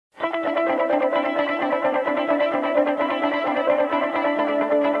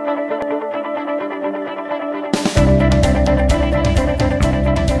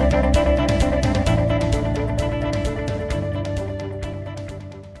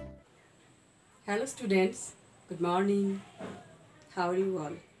Hello students, good morning. How are you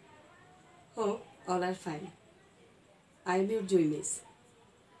all? Hope all are fine. I am your Joy.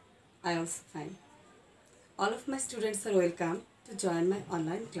 I also fine. All of my students are welcome to join my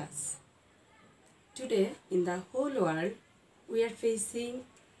online class. Today in the whole world we are facing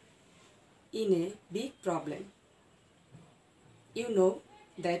in a big problem. You know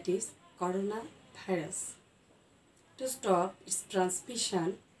that is coronavirus. To stop its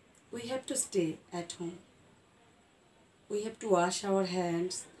transmission, we have to stay at home. We have to wash our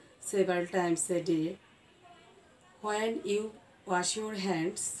hands several times a day. When you wash your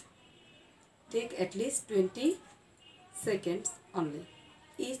hands, take at least 20 seconds only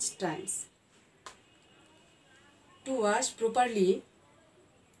each time. To wash properly,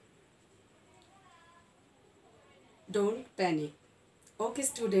 don't panic. Okay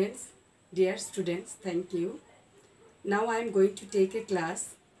students, dear students, thank you. Now I am going to take a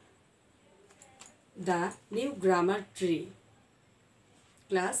class, the new grammar tree,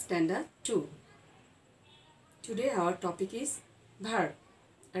 class standard 2. Today our topic is verb.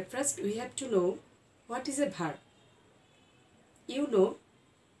 At first we have to know what is a verb. You know,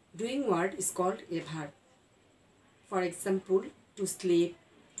 doing word is called a verb. For example, to sleep,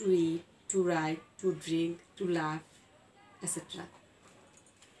 to eat, to write, to drink, to laugh, etc.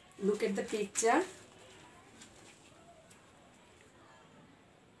 Look at the picture.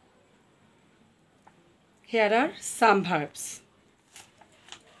 Here are some verbs.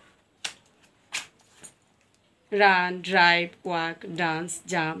 Run, drive, walk, dance,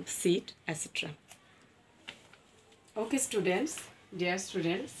 jump, sit, etc. Okay students, dear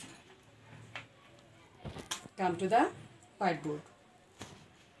students, come to the whiteboard.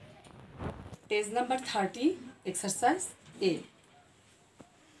 Page number 30, exercise A.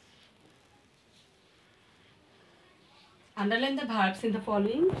 Underline the verbs in the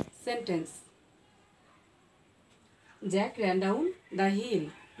following sentence. Jack ran down the hill.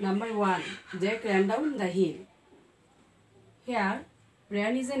 Number 1. Jack ran down the hill. Here,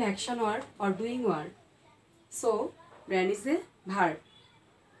 ran is an action word or doing word. So, ran is a verb.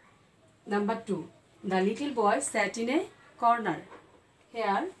 Number 2. The little boy sat in a corner.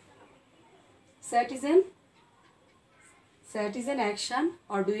 Here, sat is an action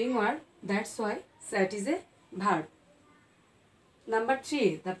or doing word. That's why sat is a verb. Number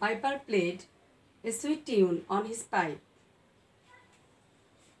 3. The piper played a sweet tune on his pipe.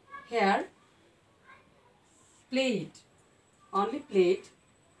 Here, played, only played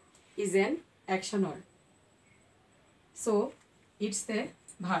is an action word. So, it's a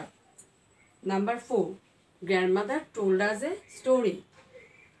verb. Number 4. Grandmother told us a story.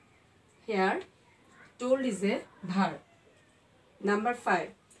 Here, told is a verb. Number 5.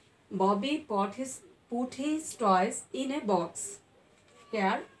 Bobby put his toys in a box.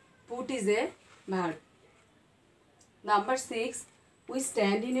 Here, put is a verb. Number 6. We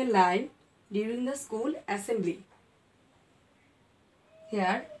stand in a line during the school assembly.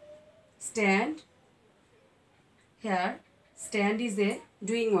 Here, stand. Here, stand is a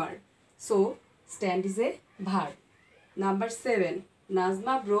doing word. So, stand is a verb. Number 7.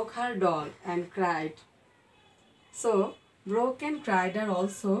 Nazma broke her doll and cried. So, broke and cried are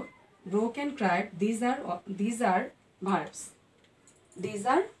also broke and cried. These are verbs. These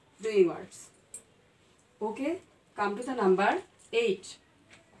are doing words. Okay, come to the number 8.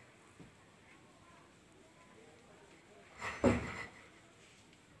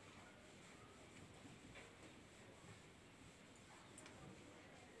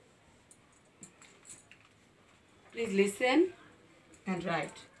 Please listen and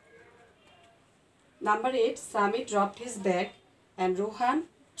write. Number 8. Sami dropped his bag and Rohan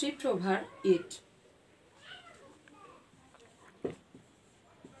tripped over it.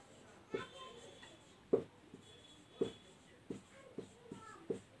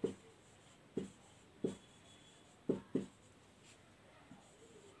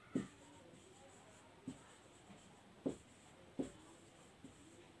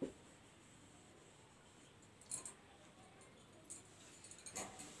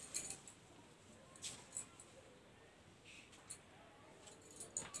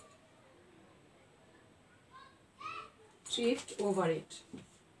 Tripped over it.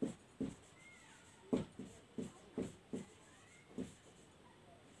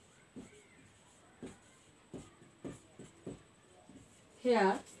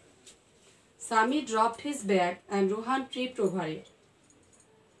 Here, Sami dropped his bag and Rohan tripped over it.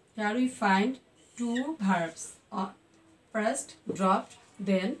 Here we find two verbs. First, dropped,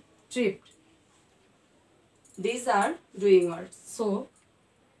 then tripped. These are doing words. So,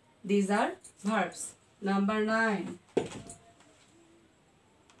 these are verbs. Number 9.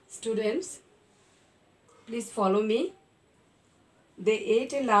 Students, Please follow me. They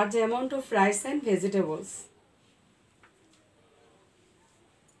ate a large amount of rice and vegetables.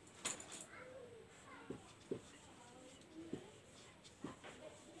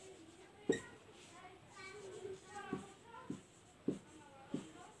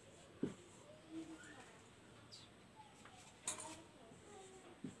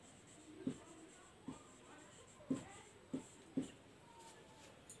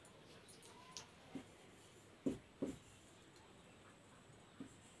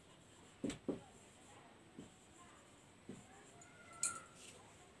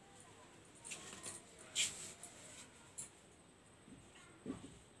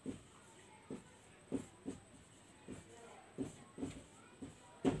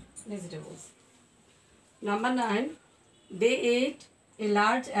 Vegetables. Number 9. They ate a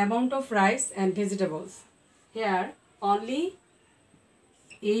large amount of rice and vegetables. Here only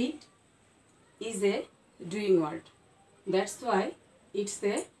eat is a doing word. That's why it's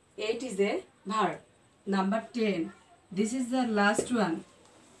a ate is a verb. Number 10. This is the last one.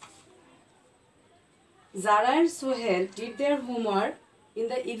 Zara and Sohel did their homework in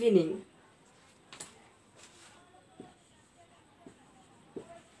the evening.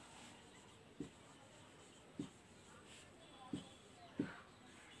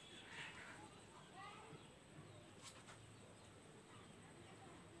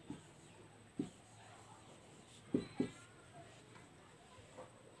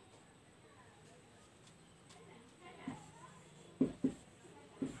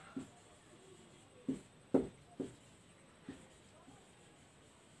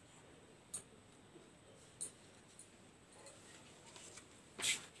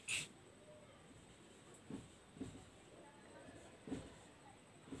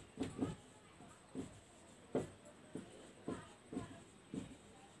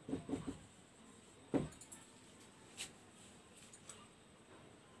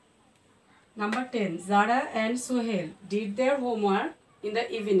 Number 10. Zara and Sohel did their homework in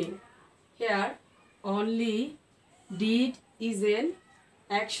the evening. Here only did is an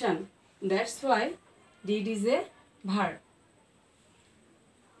action. That's why did is a verb.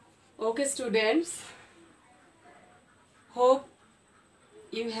 Okay students, hope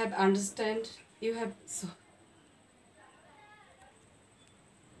you have understood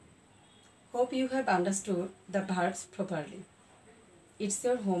the verbs properly. It's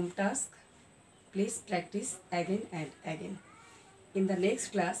your home task. Please practice again and again. In the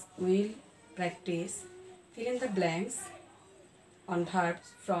next class, we'll practice fill in the blanks on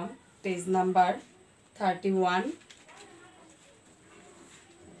verbs from page number 31.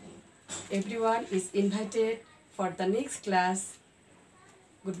 Everyone is invited for the next class.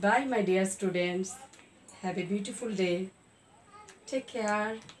 Goodbye, my dear students. Have a beautiful day. Take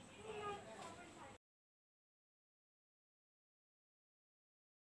care.